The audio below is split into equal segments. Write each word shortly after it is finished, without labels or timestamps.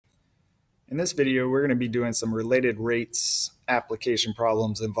In this video, we're going to be doing some related rates application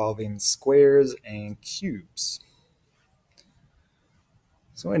problems involving squares and cubes.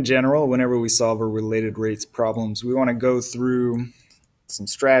 So in general, whenever we solve a related rates problems, we want to go through some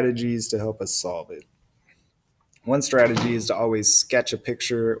strategies to help us solve it. One strategy is to always sketch a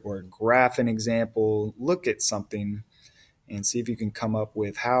picture or graph an example, look at something, and see if you can come up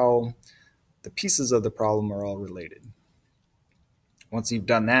with how the pieces of the problem are all related. Once you've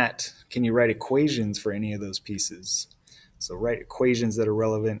done that, can you write equations for any of those pieces? So write equations that are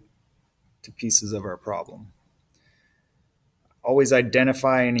relevant to pieces of our problem. Always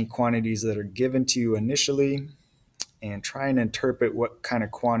identify any quantities that are given to you initially and try and interpret what kind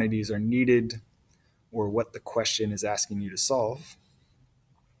of quantities are needed or what the question is asking you to solve.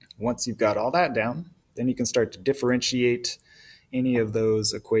 Once you've got all that down, then you can start to differentiate any of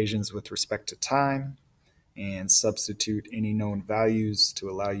those equations with respect to time and substitute any known values to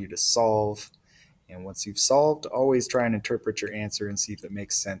allow you to solve. And once you've solved, always try and interpret your answer and see if it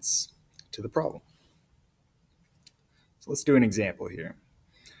makes sense to the problem. So let's do an example here.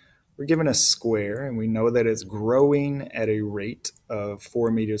 We're given a square and we know that it's growing at a rate of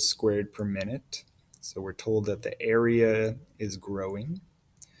 4 meters squared per minute. So we're told that the area is growing.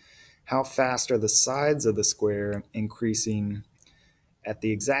 How fast are the sides of the square increasing at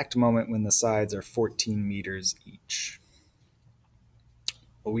the exact moment when the sides are 14 meters each?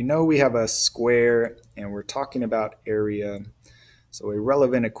 Well, we know we have a square and we're talking about area. So a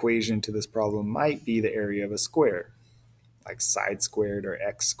relevant equation to this problem might be the area of a square, like side squared or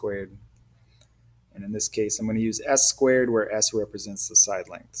x squared. And in this case, I'm going to use s squared where s represents the side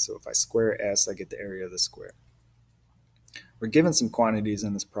length. So if I square s, I get the area of the square. We're given some quantities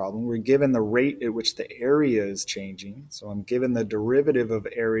in this problem. We're given the rate at which the area is changing. So I'm given the derivative of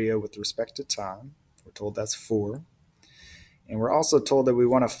area with respect to time. We're told that's 4. And we're also told that we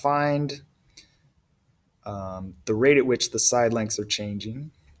want to find the rate at which the side lengths are changing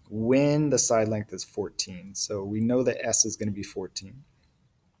when the side length is 14. So we know that s is going to be 14.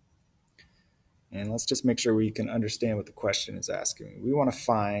 And let's just make sure we can understand what the question is asking. We want to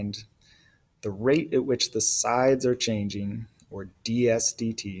find the rate at which the sides are changing, or ds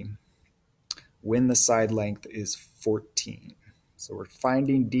dt, when the side length is 14. So we're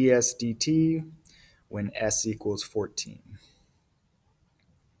finding ds dt when s equals 14.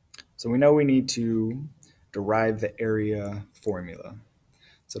 So we know we need to derive the area formula.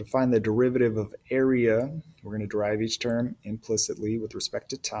 So to find the derivative of area, we're going to derive each term implicitly with respect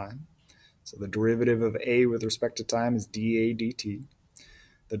to time. So the derivative of a with respect to time is dA dt.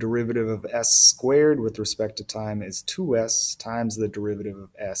 The derivative of s squared with respect to time is 2s times the derivative of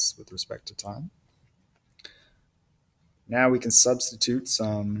s with respect to time. Now we can substitute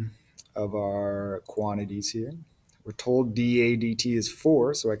some of our quantities here. We're told dA dt is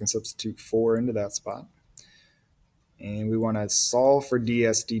 4, so I can substitute 4 into that spot. And we want to solve for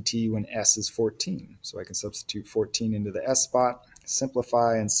ds dt when s is 14. So I can substitute 14 into the s spot,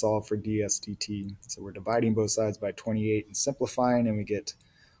 simplify, and solve for ds dt. So we're dividing both sides by 28 and simplifying, and we get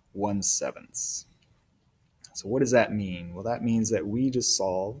 1/7. So what does that mean? Well, that means that we just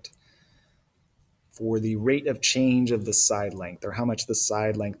solved for the rate of change of the side length, or how much the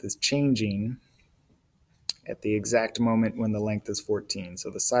side length is changing at the exact moment when the length is 14. So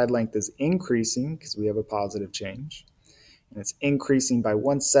the side length is increasing because we have a positive change, and it's increasing by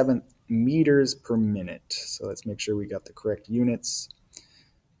 1/7 meters per minute. So let's make sure we got the correct units.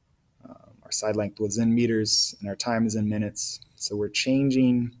 Our side length was in meters and our time is in minutes. So we're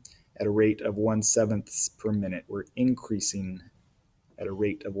changing at a rate of 1/7 per minute. We're increasing at a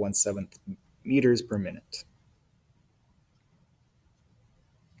rate of 1/7 meters per minute.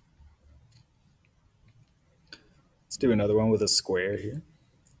 Let's do another one with a square here.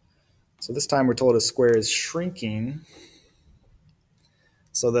 So this time we're told a square is shrinking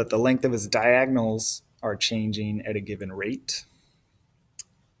so that the length of its diagonals are changing at a given rate.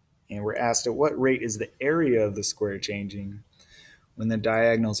 And we're asked at what rate is the area of the square changing when the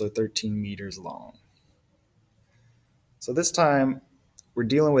diagonals are 13 meters long. So this time we're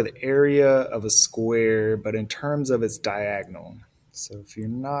dealing with area of a square, but in terms of its diagonal. So if you're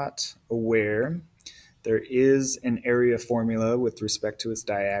not aware, there is an area formula with respect to its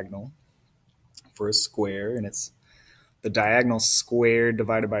diagonal for a square, and it's the diagonal squared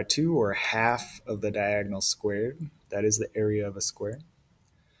divided by 2, or half of the diagonal squared. That is the area of a square.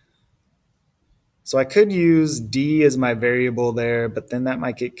 So I could use d as my variable there, but then that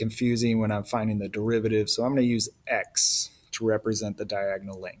might get confusing when I'm finding the derivative. So I'm going to use x to represent the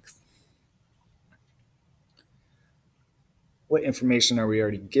diagonal length. What information are we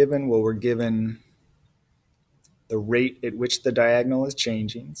already given? Well, we're given the rate at which the diagonal is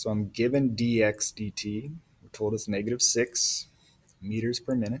changing. So I'm given dx dt. We're told it's -6 meters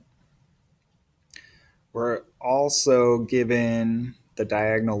per minute. We're also given the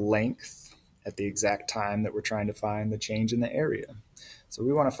diagonal length at the exact time that we're trying to find the change in the area. So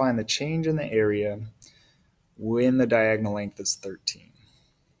we want to find the change in the area when the diagonal length is 13.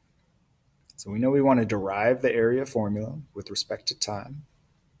 So we know we want to derive the area formula with respect to time.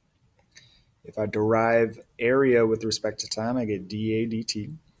 If I derive area with respect to time, I get dA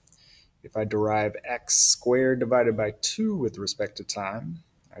dt. If I derive x squared divided by 2 with respect to time,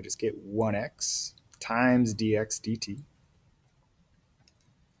 I just get 1x times dx dt.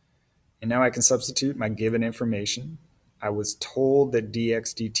 And now I can substitute my given information. I was told that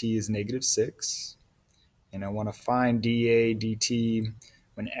dx dt is -6, and I want to find dA dt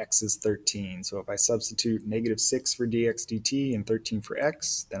when x is 13. So if I substitute -6 for dx dt and 13 for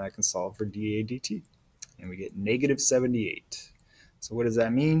x, then I can solve for dA dt. And we get -78. So what does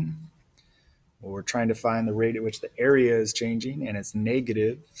that mean? Well, we're trying to find the rate at which the area is changing, and it's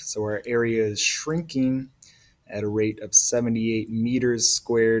negative. So our area is shrinking at a rate of 78 meters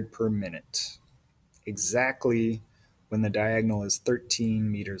squared per minute, exactly when the diagonal is 13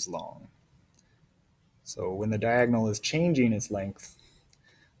 meters long. So when the diagonal is changing its length,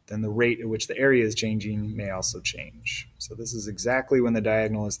 then the rate at which the area is changing may also change. So this is exactly when the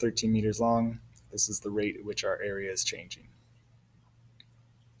diagonal is 13 meters long. This is the rate at which our area is changing.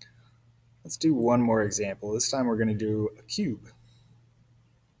 Let's do one more example. This time we're going to do a cube.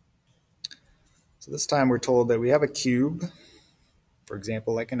 So this time we're told that we have a cube, for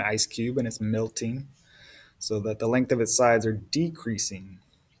example, like an ice cube, and it's melting, so that the length of its sides are decreasing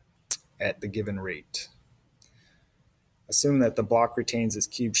at the given rate. Assume that the block retains its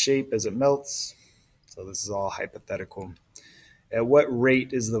cube shape as it melts. So this is all hypothetical. At what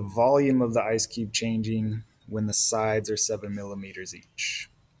rate is the volume of the ice cube changing when the sides are 7 millimeters each?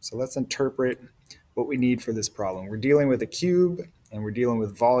 So let's interpret what we need for this problem. We're dealing with a cube and we're dealing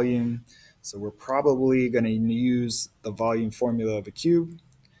with volume. So we're probably going to use the volume formula of a cube,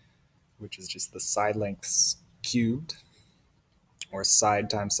 which is just the side lengths cubed, or side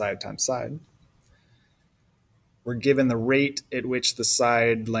times side times side. We're given the rate at which the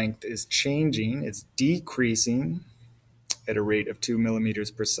side length is changing. It's decreasing at a rate of 2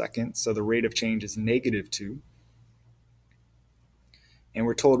 millimeters per second. So the rate of change is -2. And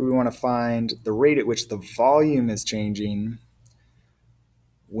we're told we want to find the rate at which the volume is changing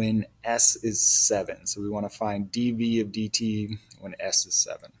when s is 7. So we want to find dv of dt when s is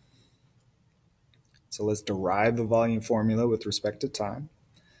 7. So let's derive the volume formula with respect to time.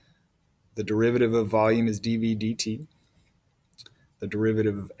 The derivative of volume is dv dt. The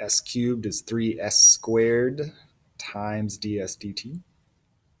derivative of s cubed is 3s squared times ds dt.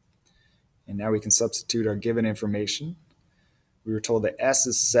 And now we can substitute our given information. We were told that s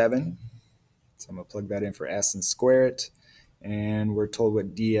is 7, so I'm going to plug that in for s and square it. And we're told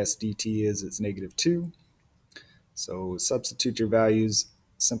what ds dt is, it's -2. So substitute your values,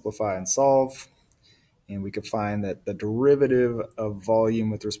 simplify and solve, and we can find that the derivative of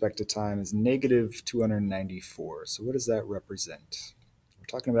volume with respect to time is -294. So what does that represent? We're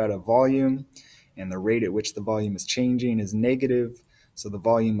talking about a volume, and the rate at which the volume is changing is negative, so the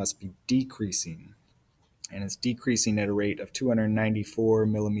volume must be decreasing. And it's decreasing at a rate of 294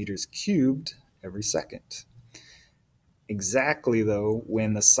 millimeters cubed every second. Exactly, though,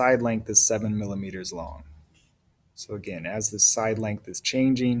 when the side length is 7 millimeters long. So again, as the side length is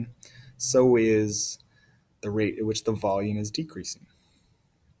changing, so is the rate at which the volume is decreasing.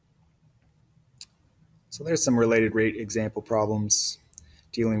 So there's some related rate example problems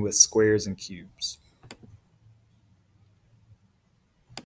dealing with squares and cubes.